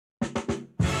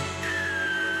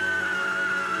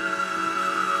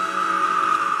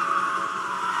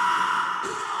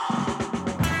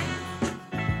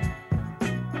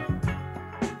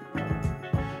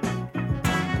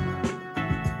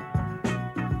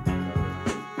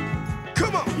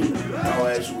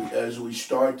As we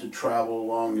start to travel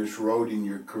along this road in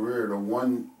your career, the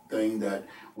one thing that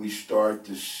we start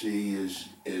to see is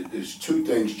two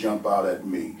things jump out at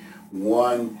me.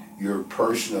 One, you're a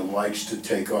person that likes to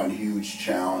take on huge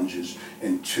challenges,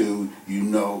 and two,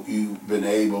 you've been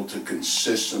able to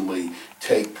consistently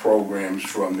take programs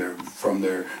from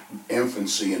their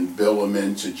infancy and build them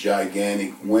into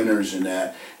gigantic winners in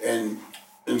that.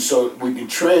 And so we can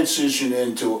transition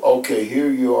into, okay, here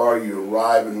you are, you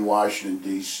arrive in Washington,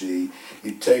 D.C.,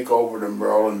 you take over the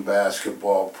Maryland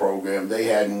basketball program. They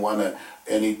hadn't won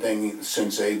anything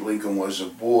since Abe Lincoln was a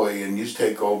boy, and you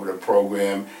take over the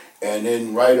program, and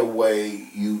then right away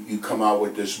you come out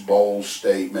with this bold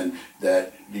statement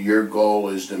that your goal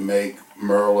is to make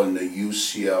Maryland the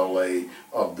UCLA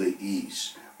of the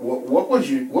East. What was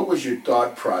your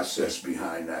thought process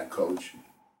behind that, Coach?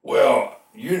 Well,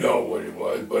 you know what it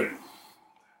was, but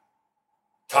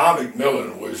Tom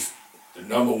McMillan was the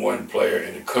 #1 player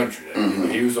in the country.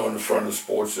 Mm-hmm. He was on the front of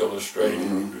Sports Illustrated.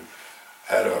 Mm-hmm.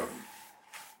 Had a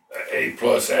A+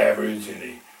 average, and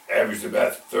he averaged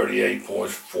about 38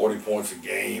 points, 40 points a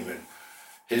game. And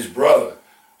his brother.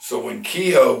 So when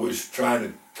Kehoe was trying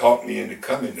to talk me into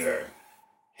coming there,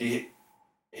 he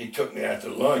took me out to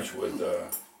lunch with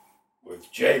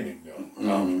Jay McMillan,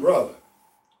 Tom's mm-hmm. brother.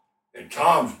 And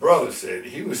Tom's brother said,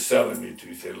 he was selling me to,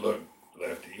 he said, look,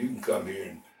 Lefty, you can come here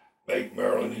and make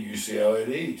Maryland the UCLA of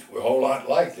the East. We're a whole lot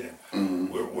like them.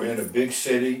 Mm-hmm. We're in a big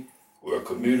city. We're a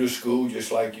commuter school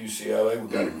just like UCLA.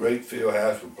 We've got mm-hmm. a great field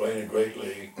house. We're playing a great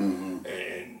league. Mm-hmm.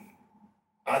 And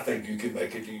I think you can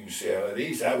make it to UCLA of the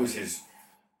East. That was his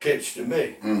pitch to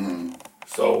me. Mm-hmm.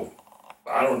 So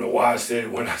I don't know why I said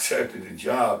it when I accepted the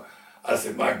job. I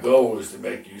said, my goal is to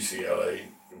make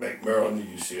Maryland the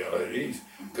UCLA of the East,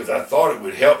 because I thought it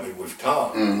would help me with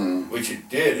Tom, mm-hmm. which it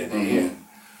did in mm-hmm. the end.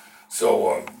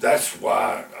 So that's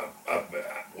why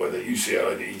where the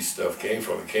UCLA of the East stuff came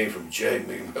from. It came from Jay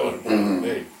McMillan more than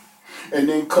me. And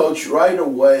then, Coach, right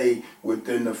away,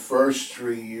 within the first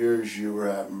 3 years you were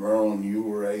at Maryland, you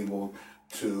were able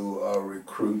to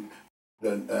recruit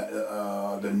the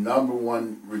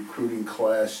 #1 recruiting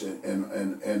class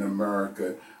in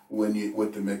America.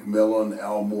 With the McMillan,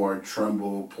 Elmore,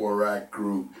 Trimble, Porak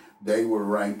group, they were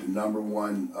ranked the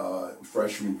 #1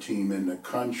 freshman team in the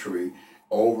country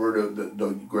over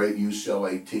the great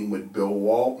UCLA team with Bill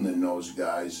Walton and those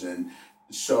guys. And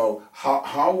so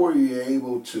how were you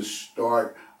able to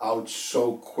start out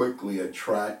so quickly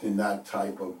attracting that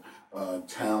type of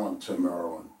talent to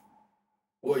Maryland?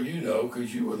 Well,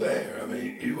 because you were there. I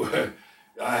mean,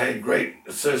 I had a great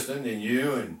assistant in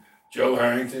you and Joe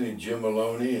Harrington and Jim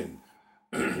Maloney,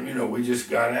 and we just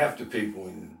got after people.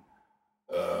 And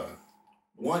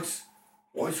once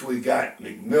we got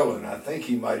McMillan, I think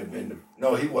he might have been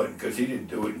no, he wasn't, because he didn't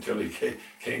do it until he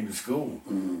came to school.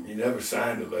 Mm-hmm. He never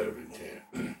signed a letter of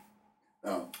intent.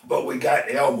 No. But we got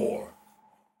Elmore,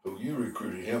 who you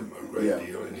recruited him a great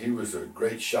deal, and he was a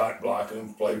great shot blocker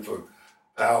and played for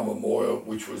Powell Memorial,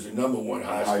 which was the #1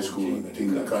 high school team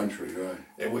in the country. Right.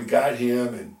 And we got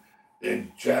him,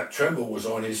 and Jack Trimble was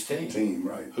on his team,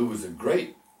 right? Who was a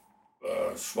great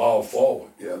small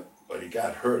forward. Yeah. But he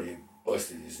got hurt. He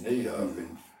busted his knee up,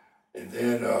 mm-hmm. and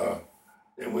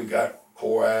then we got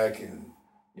Porak, and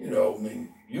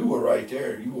you were right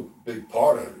there. You were a big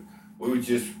part of it. We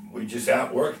just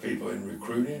outworked people in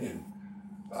recruiting, and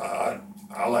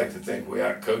I like to think we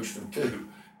outcoached them too,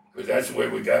 because that's the way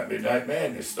we got Midnight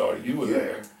Madness started. You were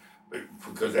there,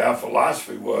 because our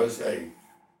philosophy was, hey,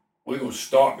 we're going to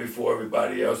start before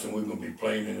everybody else, and we're going to be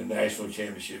playing in the national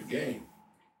championship game.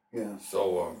 Yeah.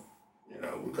 So,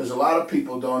 because a lot of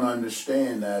people don't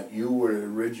understand that you were the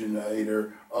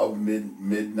originator of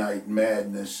Midnight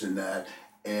Madness and that,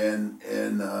 and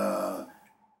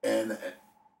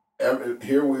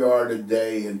here we are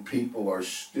today, and people are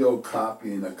still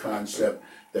copying the concept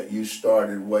that you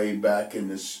started way back in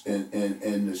the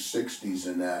 60s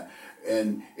and that.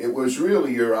 And it was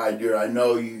really your idea. I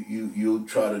know you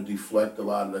try to deflect a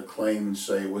lot of the claim and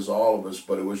say it was all of us,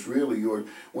 but it was really yours.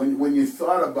 When you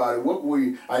thought about it, what were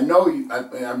you? I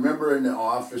remember in the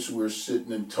office we were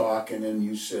sitting and talking, and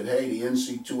you said, "Hey, the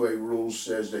NC2A rule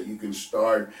says that you can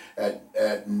start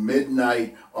at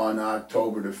midnight on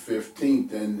October the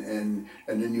 15th," and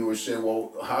then you were saying,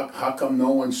 "Well, how come no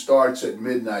one starts at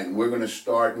midnight? And we're going to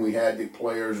start," and we had the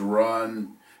players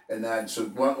run. And that, so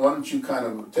why don't you kind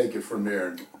of take it from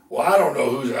there? Well, I don't know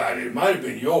whose idea. It might have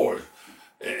been yours.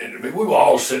 And I mean, we were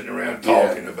all sitting around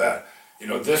talking about,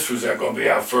 this was going to be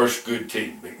our first good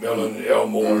team. McMillan and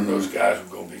Elmore mm-hmm. and those guys were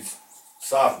going to be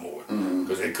sophomores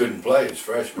because they couldn't play as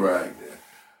freshmen back then.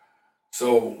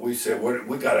 So we said,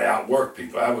 we got to outwork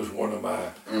people. That was one of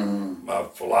my my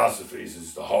philosophies: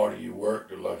 is the harder you work,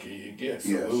 the luckier you get. So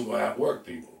Yes. we were going to outwork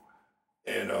people,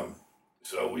 and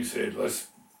so we said, let's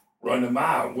run the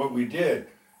mile. What we did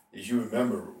is, you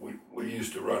remember, we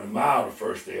used to run a mile the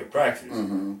first day of practice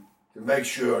to make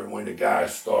sure when the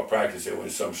guys start practice, they were in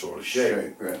some sort of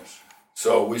shape. Yes.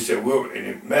 So we said, and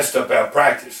it messed up our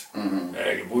practice. And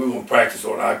if we were going to practice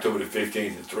on October the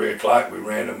 15th at 3 o'clock, we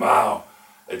ran a mile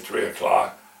at 3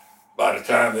 o'clock. By the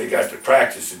time they got to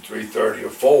practice at 3:30 or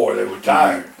 4, they were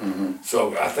tired.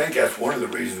 So I think that's one of the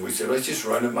reasons we said, let's just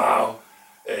run a mile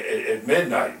at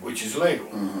midnight, which is legal.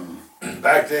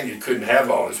 Back then, you couldn't have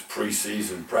all this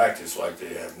preseason practice like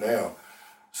they have now.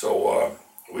 So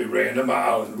we ran the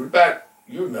mile, and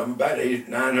you remember, about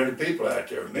 900 people out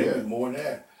there, maybe more than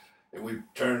that. And we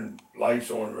turned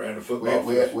lights on around the football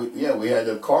field. We had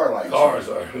the car lights. Cars,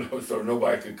 so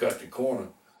nobody could cut the corner.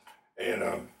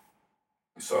 And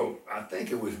so I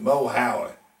think it was Mo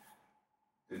Howard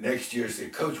the next year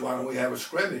said, Coach, why don't we have a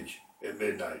scrimmage at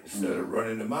midnight? Instead of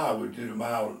running the mile, we'd do the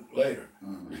mile later,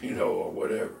 or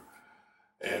whatever.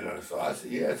 And so I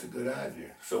said, yeah, it's a good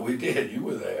idea. So we did. You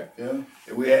were there. Yeah.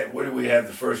 And we had, what did we have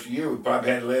the first year? We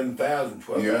probably had 11,000,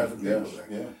 12,000 people there.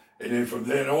 Yeah. And then from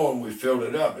then on, we filled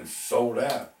it up. It's sold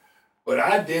out. But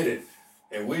I did it,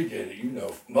 and we did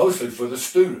it, mostly for the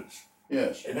students.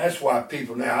 Yes. And that's why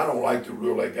people now, I don't like the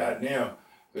rule they got now,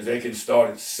 because they can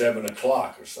start at 7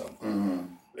 o'clock or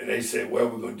something. And they said, well,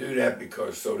 we're going to do that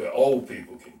because so the old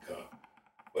people can come.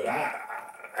 But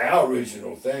our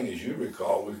original thing, as you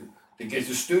recall, was to get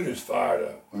the students fired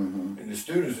up. And the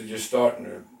students are just starting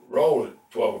to roll at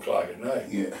 12 o'clock at night.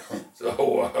 Yeah.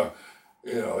 So,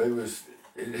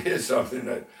 it is something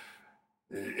that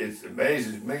it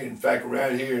amazes me. In fact,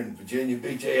 around here in Virginia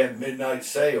Beach, they have midnight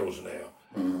sales now.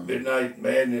 Midnight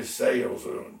Madness sales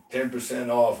are 10%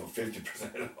 off or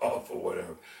 50% off or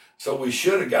whatever. So we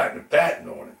should have gotten a patent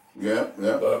on it. Yeah.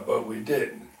 But we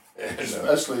didn't. And,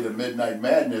 especially the Midnight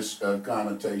Madness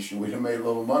connotation. We'd have made a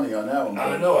little money on that one.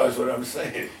 I know, that's what I'm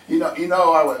saying.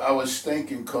 I was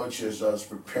thinking, Coach, as I was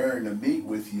preparing to meet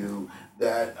with you,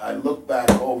 that I look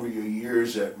back over your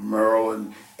years at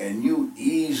Maryland, and you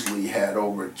easily had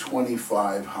over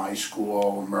 25 high school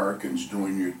All-Americans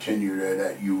during your tenure there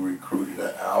that you recruited,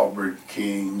 the Albert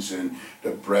Kings and the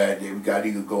Brad. They've got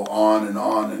to go on and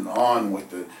on and on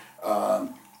with the,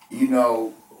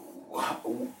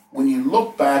 when you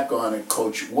look back on it,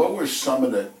 Coach, what were some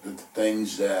of the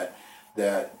things that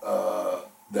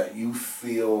you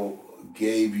feel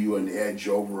gave you an edge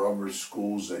over other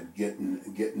schools at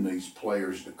getting these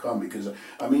players to come? Because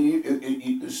I mean,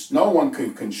 no one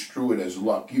can construe it as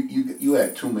luck. You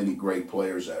had too many great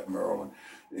players at Maryland,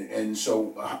 and so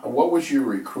what was your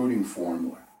recruiting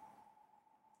formula?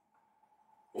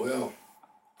 Well,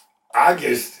 I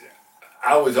guess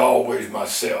I was always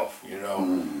myself,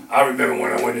 I remember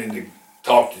when I went in to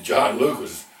talk to John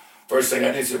Lucas, first thing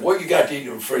I did said, what you got to eat in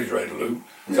the refrigerator, Luke?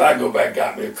 So I go back,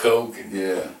 got me a Coke,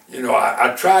 and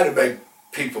I try to make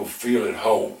people feel at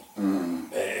home.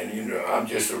 And I'm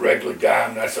just a regular guy.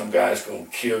 I'm not some guy that's gonna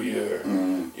kill you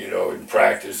or in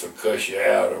practice or cuss you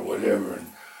out or whatever. And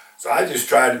so I just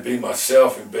tried to be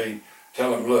myself and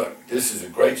tell them, look, this is a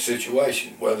great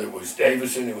situation. Whether it was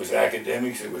Davidson, it was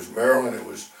academics, it was Maryland, it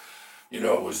was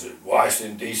the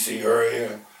Washington, D.C.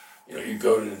 area. You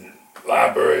go to the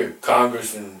Library of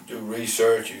Congress and do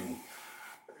research.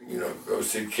 You go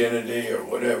see Kennedy or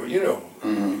whatever. You know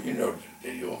the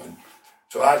deal. And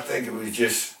so I think it was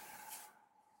just,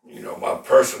 my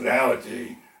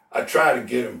personality. I try to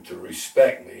get them to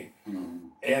respect me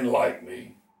and like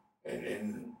me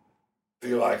and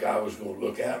feel like I was going to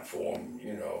look out for them,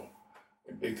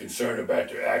 and be concerned about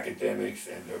their academics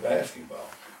and their basketball.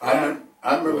 I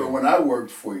remember when I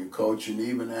worked for you, Coach, and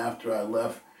even after I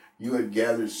left, you had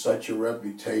gathered such a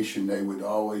reputation. They would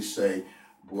always say,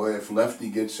 boy, if Lefty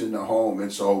gets in the home,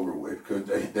 it's over with. Because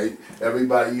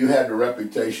everybody, you had the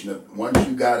reputation that once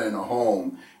you got in a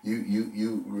home,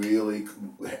 you really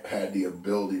had the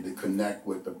ability to connect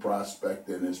with the prospect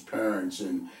and his parents.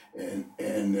 And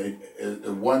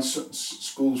once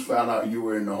schools found out you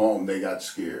were in the home, they got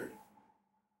scared.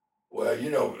 Well,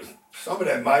 some of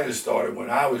that might have started when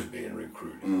I was being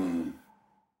recruited.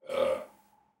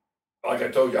 Like I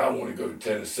told you, I wanted to go to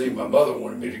Tennessee. My mother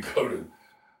wanted me to go to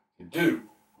Duke.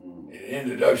 It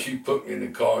ended up, she put me in the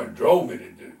car and drove me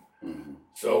to Duke.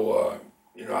 So,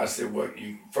 I said, well,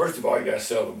 first of all, you got to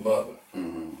sell the mother.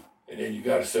 And then you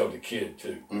got to sell the kid,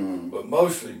 too. But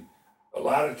mostly, a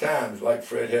lot of times, like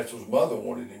Fred Hetzel's mother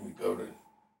wanted him to go to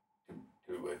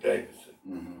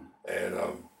Davidson. And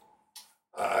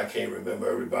I can't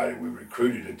remember everybody we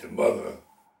recruited at the mother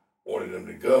wanted them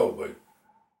to go, but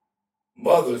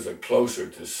mothers are closer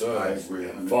to I sons agree.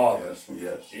 than fathers,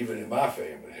 Yes. even in my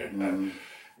family. Mm-hmm.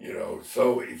 You know,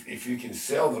 so if you can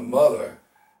sell the mother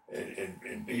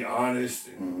and be honest,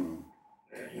 and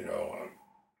you know,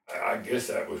 I guess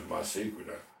that was my secret.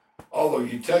 Although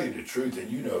you tell you the truth,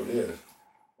 and you know this,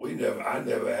 I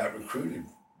never out recruited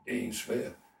Dean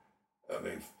Smith. I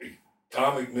mean,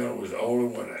 Tom McMillan was the only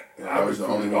one that I was the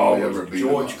only recruited. one we Always ever beat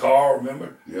George him on. Carr,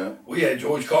 remember? Yeah. We had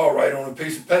George Carr write on a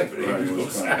piece of paper that Right, he was going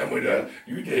to sign with us.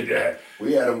 You did that.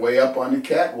 We had him way up on the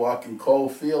catwalk in Cole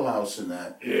Fieldhouse and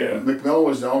that. Yeah. McMillan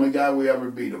was the only guy we ever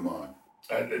beat him on.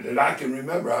 That I can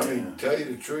remember. I mean, tell you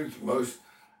the truth,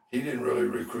 he didn't really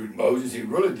recruit Moses. He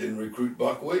really didn't recruit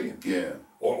Buck Williams. Yeah.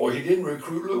 Or he didn't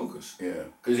recruit Lucas. Yeah.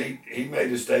 Because he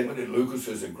made a statement that Lucas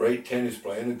was a great tennis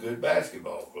player and a good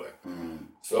basketball player.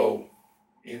 So,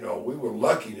 you know, we were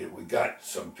lucky that we got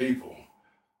some people.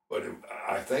 But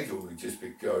I think it was just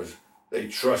because they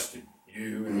trusted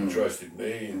you and they trusted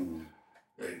me, and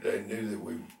they knew that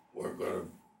we weren't going to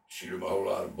shoot them a whole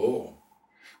lot of bull.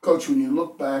 Coach, when you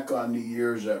look back on the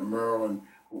years at Maryland,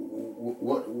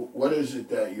 what is it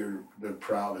that you're the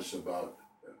proudest about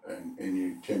in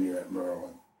your tenure at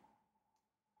Maryland?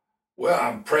 Well,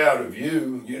 I'm proud of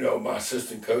you. You know, my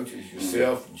assistant coaches,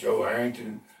 yourself, and Joe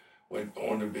Harrington went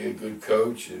on to be a good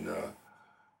coach, and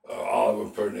Oliver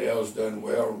Purnell's done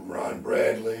well. Ron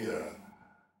Bradley.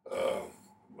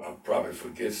 I'll probably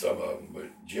forget some of them,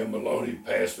 but Jim Maloney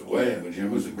passed away, but he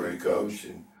was a great coach.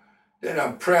 And then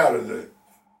I'm proud of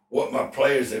what my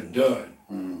players have done.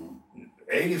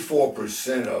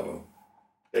 84% of them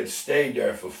that stayed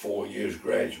there for 4 years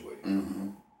graduated.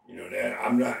 You know that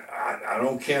I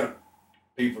don't count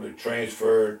people that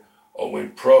transferred or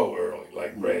went pro early,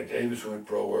 like Brad Davis went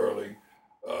pro early,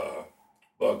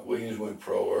 Buck Williams went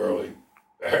pro early,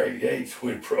 Harry Yates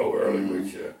went pro early,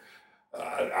 which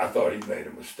I thought he made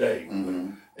a mistake.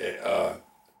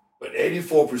 But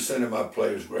 84% of my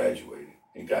players graduated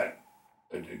and got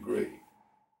a degree.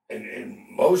 And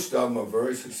most of them are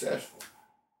very successful.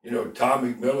 You know, Tom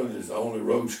McMillan is the only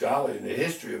Rhodes Scholar in the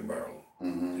history of Maryland,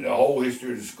 in the whole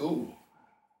history of the school.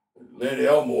 Lynn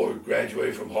Elmore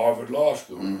graduated from Harvard Law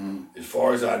School. As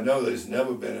far as I know, there's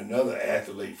never been another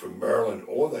athlete from Maryland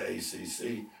or the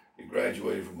ACC that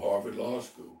graduated from Harvard Law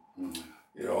School.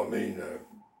 You know, I mean,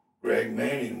 Greg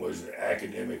Manning was an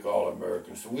academic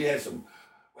All-American. So we had some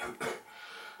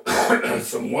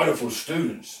some wonderful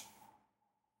students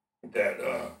that,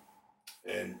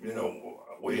 and you know,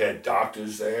 we had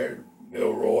doctors there,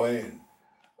 Milroy and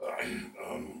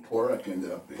Porak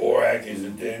ended up Porak is a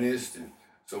dentist, and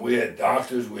so we had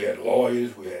doctors, we had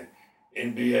lawyers, we had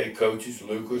NBA coaches,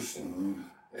 Lucas, and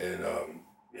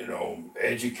you know,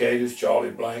 educators.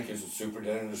 Charlie Blank is a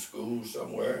superintendent of schools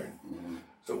somewhere, and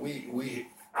so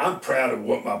I'm proud of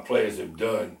what my players have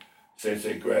done since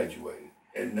they graduated,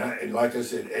 and like I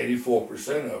said,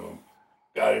 84% of them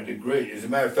got a degree. As a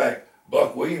matter of fact,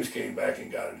 Buck Williams came back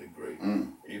and got a degree,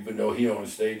 even though he only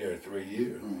stayed there 3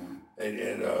 years.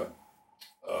 And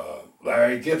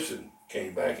Larry Gibson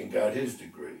came back and got his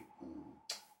degree.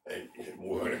 And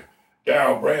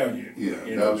Darryl Brown,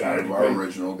 you know, that was got one of our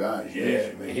original guys. Yeah,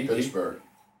 I mean, Pittsburgh.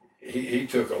 He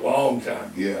took a long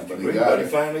time. Yeah, but he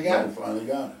finally got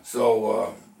it.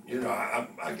 So you know,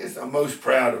 I guess I'm most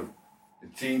proud of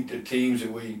the teams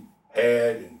that we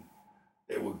had, and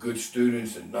they were good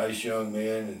students and nice young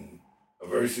men, and are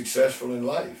very successful in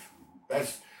life.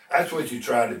 That's what you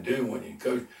try to do when you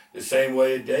coach. The same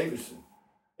way at Davidson.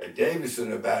 At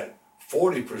Davidson, about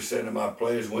 40% of my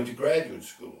players went to graduate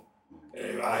school.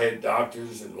 And I had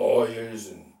doctors and lawyers,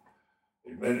 and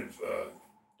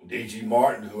D.G.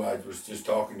 Martin, who I was just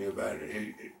talking to you about,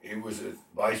 he was a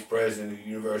vice president at the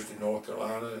University of North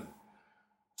Carolina. And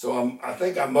so I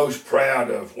think I'm most proud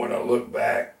of, when I look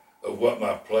back, of what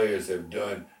my players have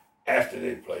done after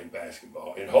they played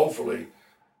basketball. And hopefully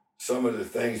some of the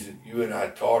things that you and I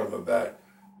taught them about,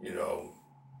 you know,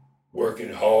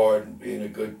 working hard and being a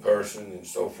good person and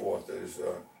so forth,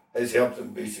 has helped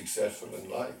them be successful in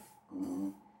life.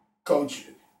 Coach,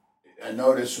 I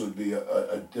know this would be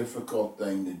a difficult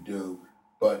thing to do,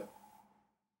 but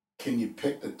can you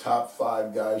pick the top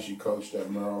 5 guys you coached at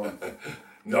Maryland?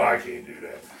 No, I can't do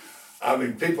that. I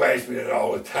mean, people ask me that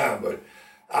all the time, but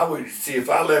I would see if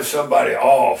I left somebody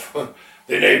off,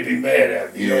 then they'd be mad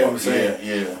at me. You know what I'm saying?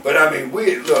 Yeah. But I mean,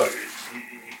 look,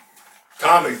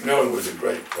 Tom McMillan was a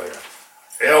great player.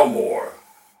 Elmore,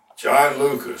 John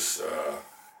Lucas,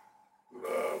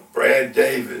 Brad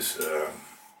Davis,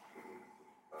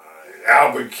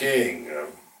 Albert King,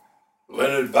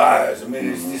 Leonard Byers. I mean,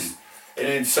 it's just, and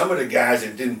then some of the guys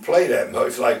that didn't play that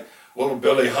much, like little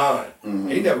Billy Hahn.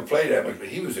 He never played that much, but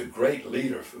he was a great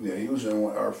leader for me. Yeah, he was in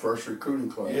our first recruiting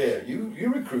class. Yeah,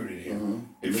 you recruited him.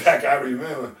 In fact, I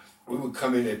remember we would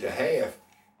come in at the half.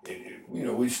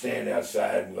 We'd stand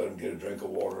outside and let them get a drink of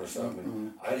water or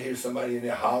something. I'd hear somebody in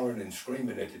there hollering and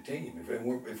screaming at the team. If we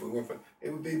weren't,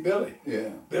 it would be Billy. Yeah.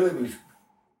 Billy was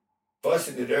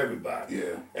fussing at everybody.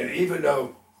 Yeah. And even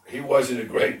though he wasn't a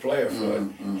great player for us,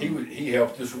 he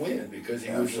helped us win because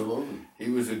he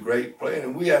was a great player.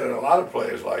 And we had a lot of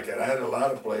players like that. I had a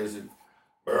lot of players at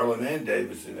Maryland and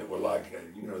Davidson that were like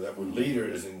that. That were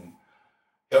leaders and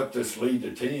helped us lead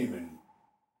the team and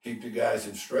keep the guys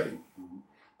in straight.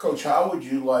 Coach, how would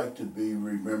you like to be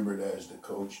remembered as the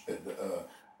coach at the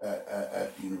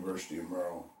University of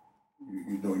Maryland?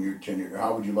 You're doing your tenure.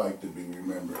 How would you like to be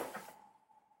remembered?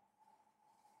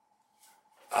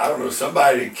 I don't know,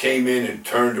 somebody came in and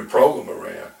turned the program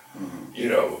around.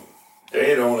 They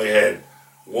had only had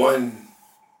one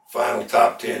final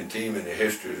top 10 team in the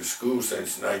history of the school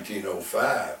since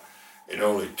 1905 and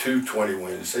only 2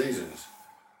 20-win seasons.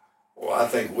 Well, I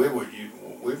think we've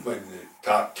been in the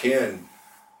top 10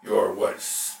 your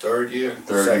third year?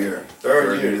 Third year.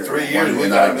 3 years we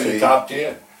got them in the top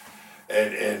 10.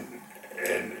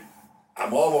 And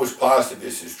I'm almost positive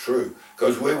this is true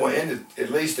because we were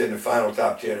at least in the final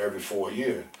top 10 every 4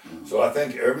 years. So I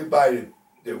think everybody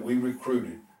that we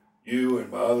recruited, you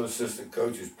and my other assistant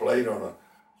coaches, played on a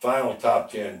final top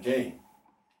 10 team.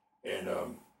 And,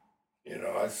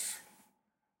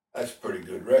 that's a pretty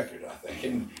good record, I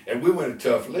think. And we went a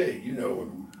tough league,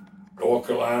 North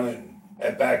Carolina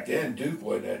and back then Duke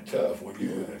wasn't that tough. When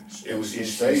it was NC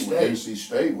State. NC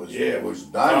State was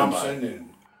dynamite. Thompson and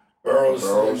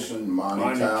Burleson,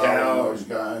 Monty Towell, those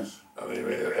guys. I mean,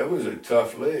 it was a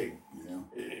tough league. Yeah.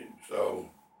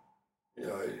 So,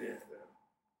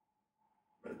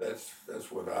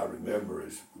 that's what I remember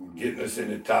is getting us in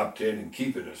the top 10 and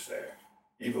keeping us there.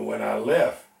 Even when I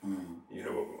left,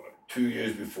 2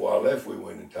 years before I left, we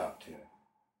were in the top 10.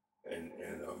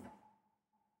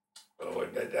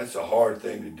 That's a hard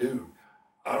thing to do.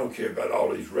 I don't care about all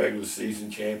these regular season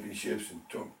championships and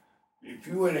if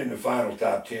you went in the final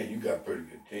top 10, you got a pretty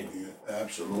good team. Yeah,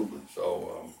 absolutely.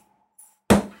 So,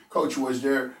 Coach, was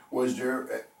there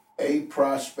a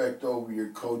prospect over your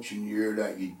coaching year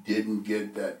that you didn't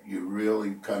get that you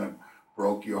really kind of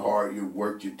broke your heart? You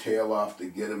worked your tail off to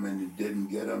get him and you didn't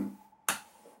get him?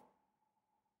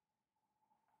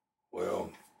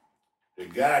 Well, the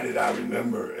guy that I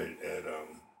remember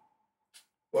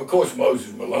well, of course,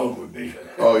 Moses Malone would be.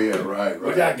 Oh, yeah, right.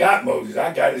 But I got Moses.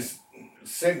 I got his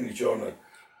signature on the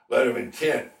letter of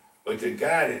intent. But the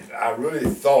guy that I really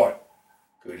thought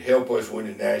could help us win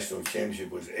the national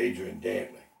championship was Adrian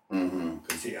Dantley.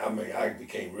 Because I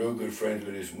became real good friends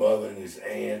with his mother and his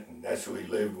aunt, and that's who he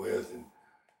lived with. And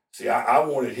see, I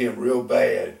wanted him real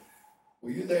bad.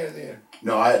 Were you there then?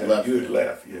 No, I had left. You had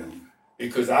left, yeah.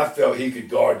 Because I felt he could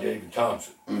guard David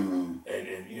Thompson. And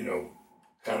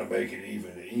kind of make it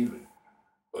even to even.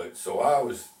 But so I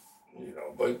was,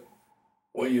 but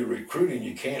when you're recruiting,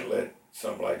 you can't let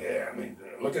something like that. I mean,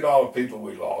 look at all the people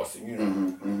we lost.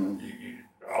 And,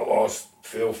 I lost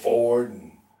Phil Ford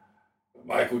and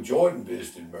Michael Jordan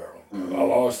visited Maryland. I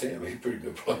lost him. He's a pretty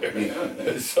good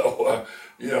player. So,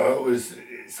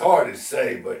 it's hard to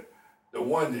say, but the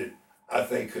one that I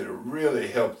think could have really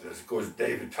helped us, of course,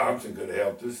 David Thompson could have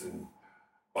helped us and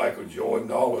Michael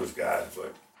Jordan, all those guys,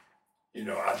 but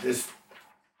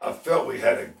I felt we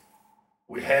had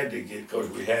to get, because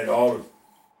we had all the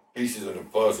pieces of the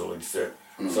puzzle except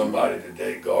somebody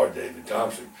to guard David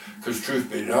Thompson. Because truth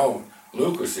be known,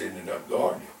 Lucas ended up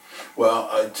guarding him.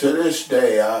 Well, to this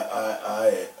day,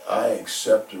 I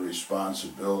accept the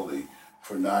responsibility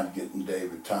for not getting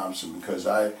David Thompson because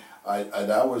I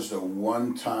that was the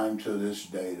one time to this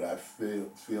day that I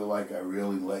feel like I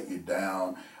really let you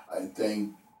down.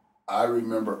 I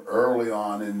remember early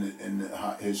on in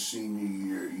his senior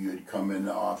year, you had come in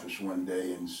the office one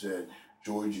day and said,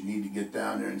 "George, you need to get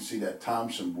down there and see that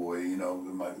Thompson boy.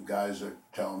 My guys are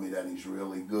telling me that he's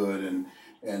really good."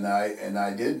 And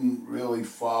I didn't really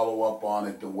follow up on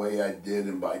it the way I did.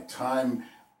 And by the time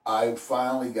I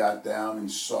finally got down and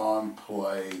saw him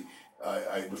play,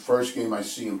 the first game I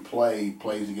see him play, he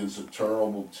plays against a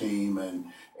terrible team,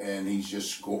 and he's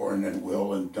just scoring at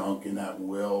will and dunking at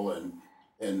will and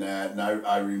that. And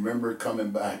I remember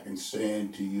coming back and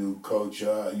saying to you, Coach,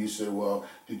 you said, "Well,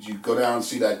 did you go down and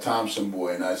see that Thompson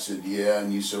boy?" And I said, "Yeah."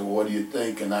 And you said, "Well, what do you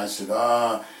think?" And I said,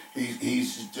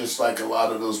 he's just like a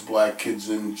lot of those black kids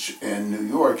in New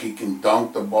York. He can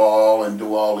dunk the ball and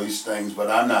do all these things, but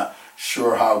I'm not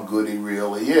sure how good he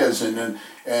really is."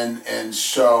 And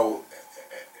so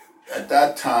at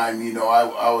that time, you know,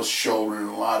 I was shouldering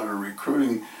a lot of the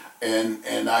recruiting,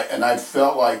 and I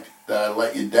felt like that I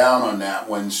let you down on that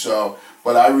one. So,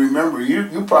 but I remember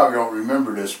you probably don't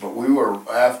remember this, but we were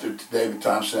after David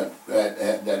Thompson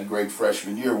had that great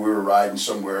freshman year. We were riding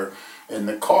somewhere in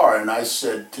the car, and I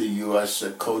said to you, I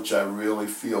said, Coach, I really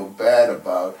feel bad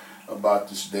about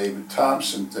this David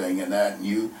Thompson thing and that, and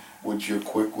you, with your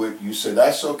quick wit, you said,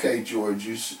 that's okay, George.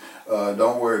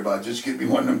 Don't worry about it. Just get me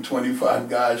one of them 25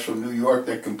 guys from New York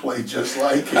that can play just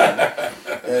like him.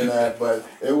 But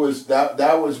it was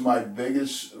that was my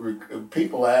biggest.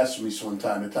 People ask me from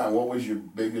time to time, what was your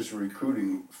biggest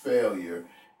recruiting failure?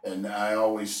 And I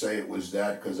always say it was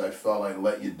that, because I felt I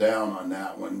let you down on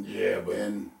that one. Yeah,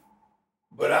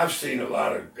 but I've seen a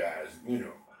lot of guys. You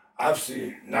know, I've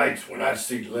seen nights when I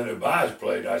see Leonard Bias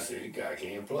played. I say, "The guy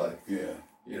can't play." Yeah.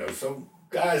 You know, some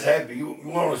guys have you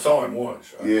only saw him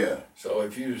once, right? Yeah. So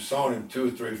if you saw him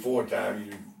 2, 3, 4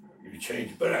 times, you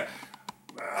change it. But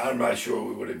I'm not sure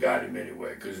we would have got him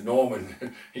anyway, because Norman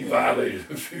he violated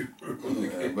a few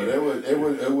rules. Yeah, but it was.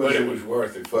 But it was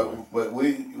worth it. But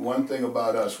one thing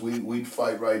about us, we'd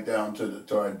fight right down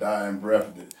to our dying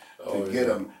breath to get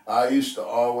them. I used to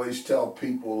always tell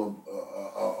people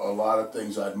a lot of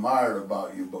things I admired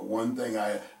about you, but one thing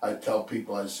I tell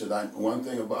people, I said, one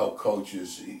thing about Coach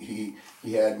is he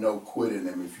had no quit in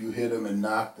him. If you hit him and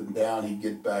knocked him down, he'd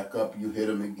get back up. You hit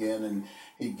him again, and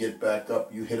he'd get back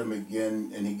up. You hit him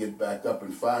again, and he'd get back up.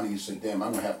 And finally, you said, "Damn,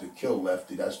 I'm gonna have to kill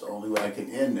Lefty. That's the only way I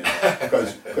can end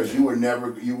this." Because you were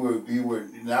never you were.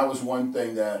 And that was one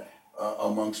thing that.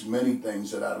 Amongst many things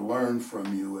that I learned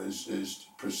from you is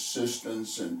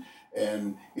persistence, and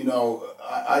you know,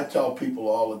 I tell people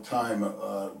all the time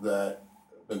that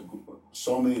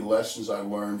so many lessons I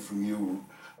learned from you,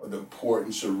 the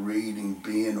importance of reading,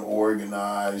 being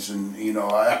organized, and you know,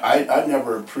 I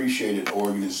never appreciated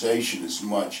organization as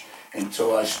much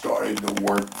until I started to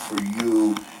work for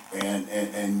you. And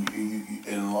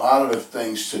a lot of the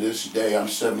things to this day, I'm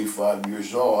 75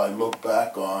 years old, I look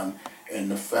back on, and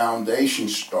the foundation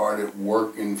started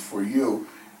working for you.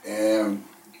 And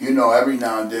you know, every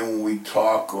now and then when we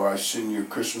talk or I send you a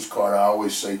Christmas card, I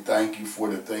always say thank you for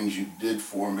the things you did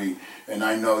for me. And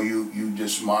I know you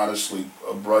just modestly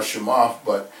brush them off,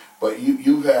 but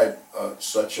you had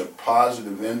such a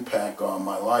positive impact on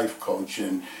my life, Coach.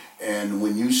 And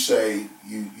when you say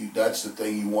you that's the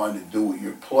thing you wanted to do with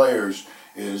your players,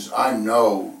 is I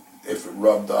know if it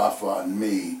rubbed off on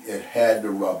me, it had to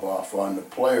rub off on the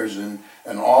players, and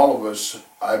all of us,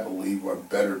 I believe, are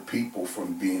better people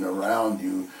from being around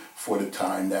you for the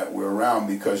time that we're around,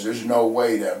 because there's no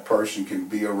way that person can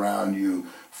be around you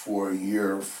for a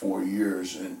year or 4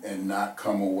 years and not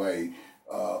come away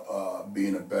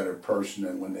being a better person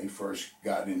than when they first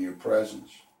got in your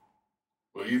presence.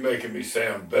 Well, you're making me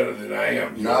sound better than I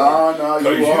am. No,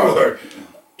 you are.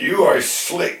 You are a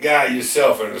slick guy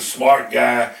yourself and a smart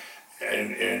guy,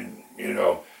 and you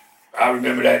know, I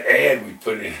remember that ad we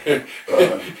put in.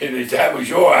 And that was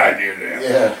your idea there.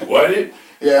 Yeah. Wasn't it?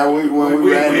 Yeah, when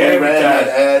we ran that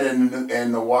ad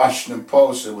in the Washington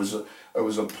Post, it was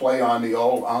a play on the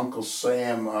old Uncle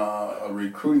Sam a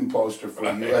recruiting poster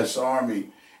for the U.S.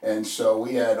 Army, and so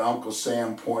we had Uncle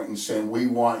Sam pointing saying, "We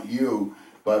want you."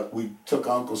 But we took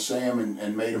Uncle Sam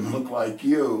and made him look like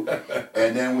you,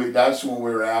 and then that's when we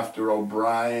were after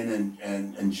O'Brien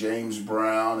and James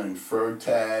Brown and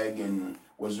Furtag, and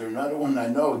was there another one? I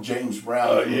know James Brown.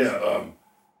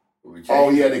 Oh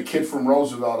yeah, the kid from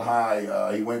Roosevelt High.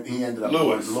 He ended up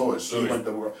Lewis. He went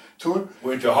to Harvard. Two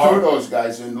of those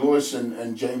guys, and Lewis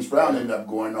and James Brown ended up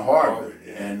going to Harvard.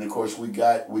 Yeah. And of course we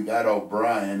got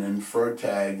O'Brien and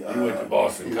Furtag. He went to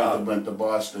Boston College. Went to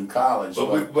Boston College.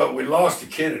 But we lost to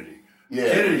Kennedy.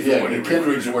 The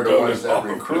Kennedys were the ones that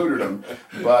recruited him.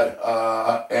 But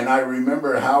and I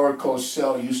remember Howard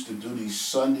Cosell used to do these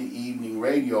Sunday evening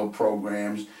radio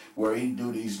programs where he'd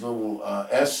do these little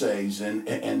essays,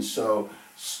 and so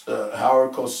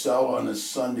Howard Cosell on the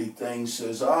Sunday thing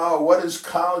says, "Oh, what is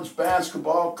college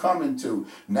basketball coming to?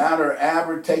 Now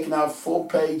they're taking out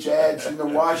full-page ads in the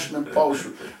Washington Post,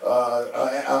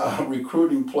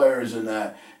 recruiting players and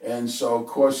that." And so, of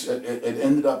course, it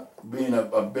ended up being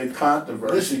a big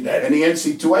controversy. And the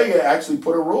NCAA actually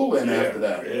put a rule in after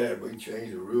that. Yeah, we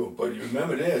changed the rule. But you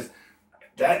remember this,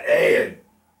 that ad,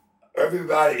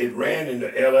 it ran in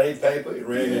the LA paper, it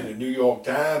ran in the New York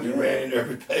Times, it ran in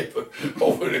every paper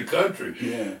over the country.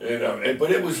 Yeah.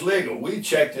 But it was legal. We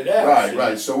checked it out.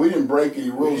 Right. So we didn't break any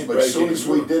rules, but as soon as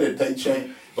we did it, they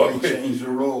changed. But They changed the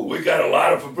rules. we got a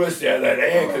lot of publicity out of that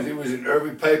ad because it was in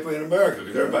every paper in America.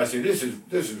 Because everybody said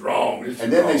this is wrong. This is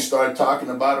And then wrong. they started talking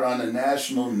about it on the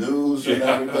national news and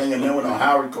everything. And then when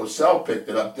Howard Cosell picked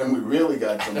it up, then we really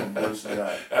got some publicity.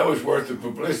 That was worth the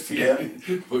publicity. Yeah.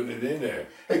 Putting it in there.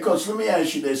 Hey, Coach, let me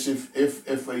ask you this.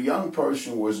 If a young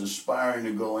person was aspiring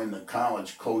to go into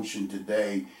college coaching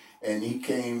today, and he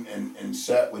came and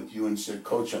sat with you and said,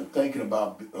 Coach, I'm thinking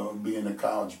about being a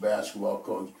college basketball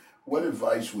coach, what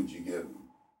advice would you give him?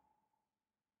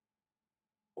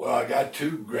 Well, I got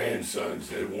 2 grandsons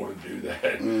that want to do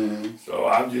that. So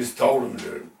I've just told them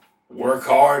to work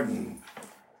hard and,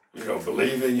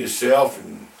 believe in yourself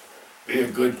and be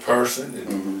a good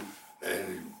person.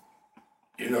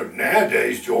 And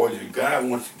nowadays, George, a guy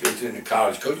wants to get into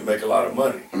college coaching, make a lot of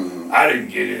money. I didn't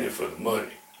get in it for the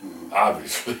money,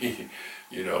 obviously,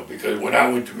 because when I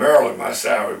went to Maryland, my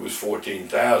salary was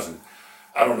 $14,000.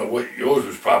 I don't know what yours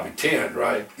was, probably 10,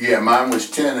 right? Yeah, mine was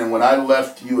 10, and when I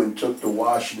left you and took the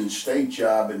Washington State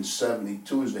job in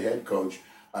 '72 as the head coach,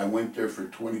 I went there for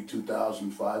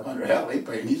 $22,500. Hell, they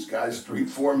paying these guys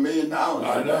 $3-4 million.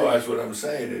 I know, that's what I'm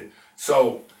saying.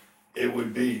 So it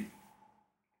would be,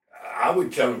 I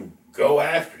would tell them, go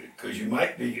after it, because you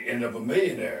might end up a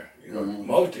millionaire,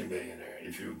 multi-millionaire,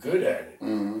 if you're good at it.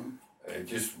 And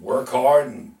just work hard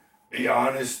and be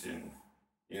honest and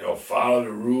follow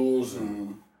the rules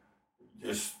and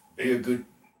just be a good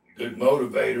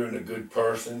motivator and a good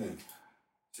person. And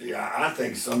see, I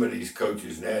think some of these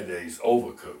coaches nowadays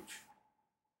overcoach.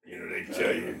 They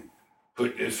tell you,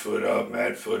 put this foot up and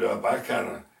that foot up. I kind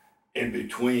of in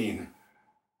between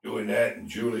doing that and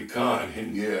Julie Kahn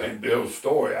and Bill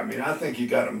Story. I mean, I think you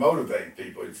got to motivate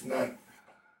people. It's not,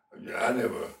 I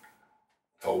never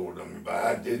told them, but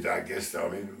I did, I guess. I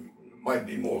mean, might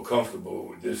be more comfortable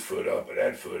with this foot up or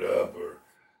that foot up or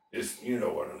this, you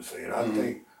know what I'm saying. I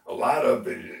think a lot of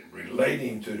it is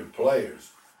relating to the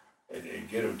players and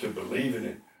get them to believe in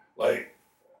it. Like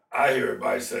I hear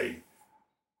everybody say,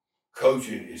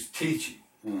 coaching is teaching.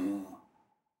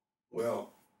 Well,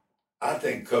 I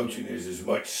think coaching is as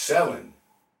much selling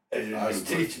as it is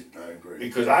teaching. I agree.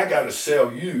 Because I got to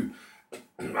sell you.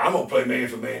 I'm going to play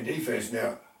man-for-man defense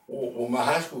now. Well, my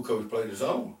high school coach played his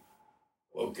own.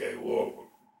 Okay, well,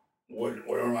 what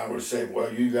am I going to say?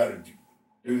 Well, you got to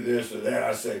do this or that.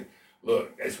 I say,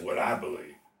 look, that's what I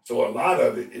believe. So a lot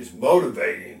of it is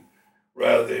motivating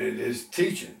rather than it is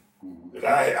teaching. Because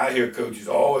I hear coaches,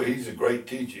 oh, he's a great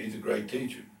teacher. He's a great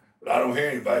teacher. But I don't hear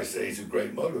anybody say he's a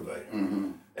great motivator.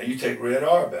 And you take Red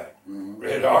R back.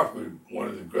 Red R was one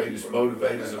of the greatest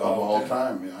motivators of all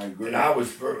time. Yeah, I agree. And I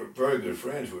was very good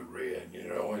friends with Red,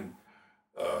 and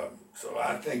so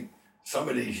I think some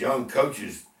of these young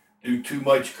coaches do too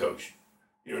much coaching.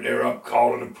 They're up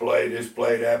calling a play, this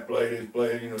play, that play, this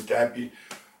play, tap you.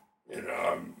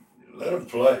 Let them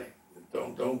play.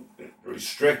 Don't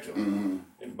restrict them.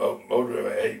 And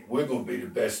motivate, hey, we're going to be the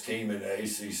best team in the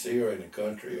ACC or in the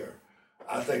country. Or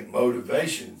I think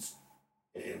motivations,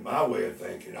 in my way of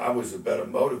thinking, I was a better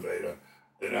motivator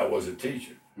than I was a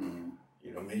teacher.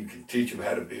 You can teach them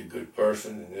how to be a good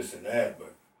person and this and that,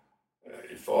 but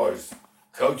as far as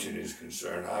coaching is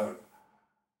concerned,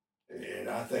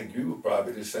 I think you were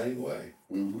probably the same way.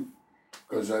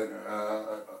 Because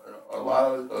a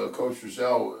lot of Coach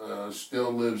Driesell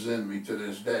still lives in me to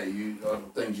this day. The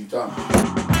things you taught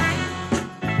me.